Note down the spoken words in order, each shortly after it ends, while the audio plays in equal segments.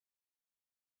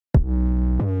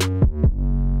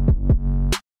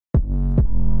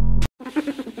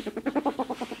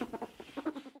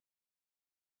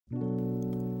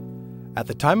At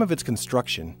the time of its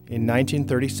construction, in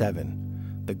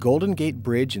 1937, the Golden Gate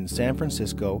Bridge in San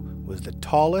Francisco was the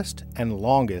tallest and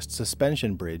longest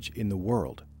suspension bridge in the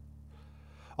world.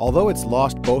 Although it's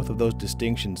lost both of those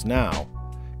distinctions now,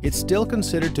 it's still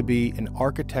considered to be an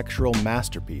architectural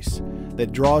masterpiece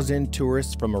that draws in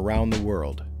tourists from around the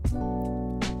world.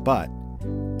 But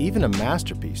even a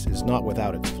masterpiece is not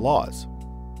without its flaws.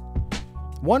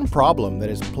 One problem that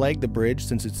has plagued the bridge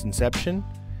since its inception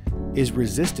is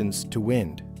resistance to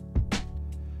wind.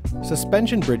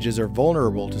 Suspension bridges are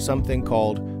vulnerable to something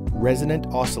called resonant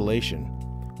oscillation,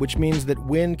 which means that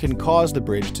wind can cause the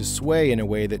bridge to sway in a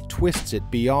way that twists it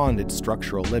beyond its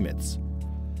structural limits.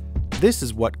 This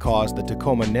is what caused the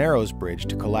Tacoma Narrows Bridge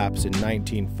to collapse in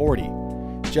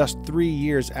 1940, just 3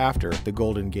 years after the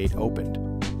Golden Gate opened.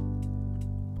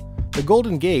 The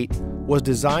Golden Gate was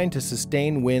designed to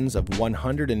sustain winds of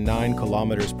 109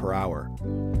 kilometers per hour,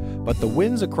 but the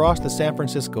winds across the San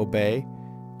Francisco Bay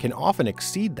can often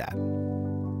exceed that.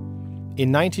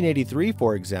 In 1983,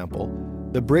 for example,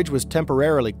 the bridge was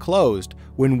temporarily closed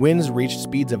when winds reached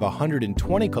speeds of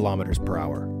 120 kilometers per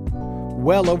hour,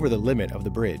 well over the limit of the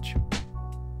bridge.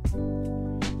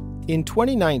 In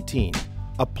 2019,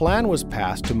 a plan was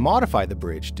passed to modify the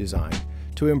bridge design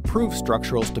to improve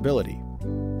structural stability.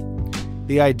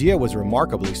 The idea was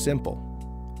remarkably simple.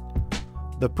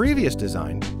 The previous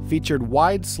design featured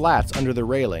wide slats under the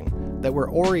railing that were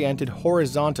oriented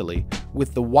horizontally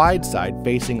with the wide side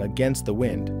facing against the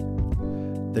wind.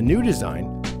 The new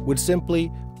design would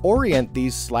simply orient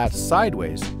these slats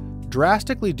sideways,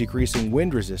 drastically decreasing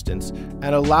wind resistance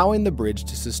and allowing the bridge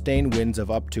to sustain winds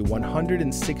of up to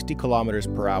 160 kilometers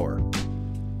per hour.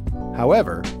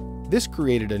 However, this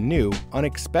created a new,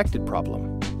 unexpected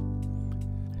problem.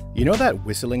 You know that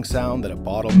whistling sound that a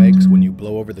bottle makes when you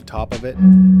blow over the top of it?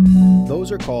 Those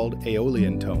are called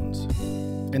aeolian tones,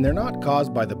 and they're not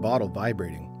caused by the bottle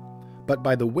vibrating, but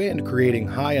by the wind creating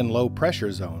high and low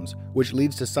pressure zones, which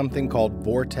leads to something called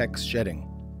vortex shedding.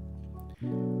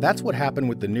 That's what happened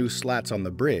with the new slats on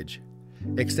the bridge,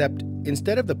 except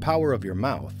instead of the power of your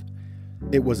mouth,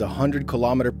 it was 100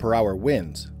 kilometer per hour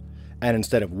winds, and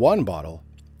instead of one bottle,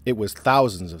 it was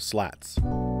thousands of slats.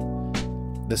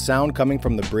 The sound coming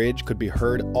from the bridge could be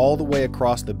heard all the way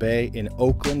across the bay in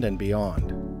Oakland and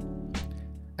beyond.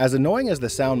 As annoying as the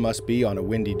sound must be on a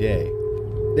windy day,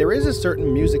 there is a certain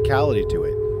musicality to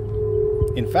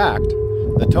it. In fact,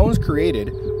 the tones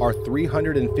created are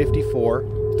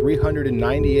 354,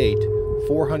 398,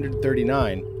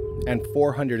 439, and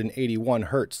 481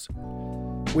 Hertz,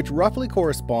 which roughly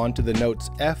correspond to the notes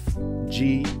F,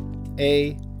 G,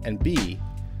 A, and B,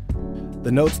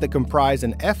 the notes that comprise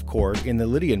an F chord in the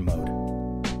Lydian mode,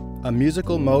 a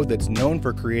musical mode that's known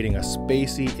for creating a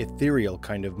spacey, ethereal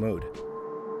kind of mood.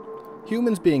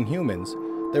 Humans being humans,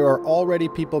 there are already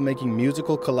people making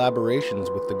musical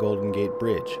collaborations with the Golden Gate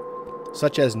Bridge,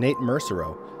 such as Nate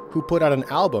Mercerau, who put out an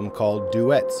album called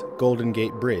Duets, Golden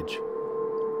Gate Bridge.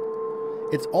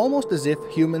 It's almost as if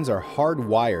humans are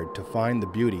hardwired to find the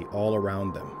beauty all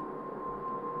around them.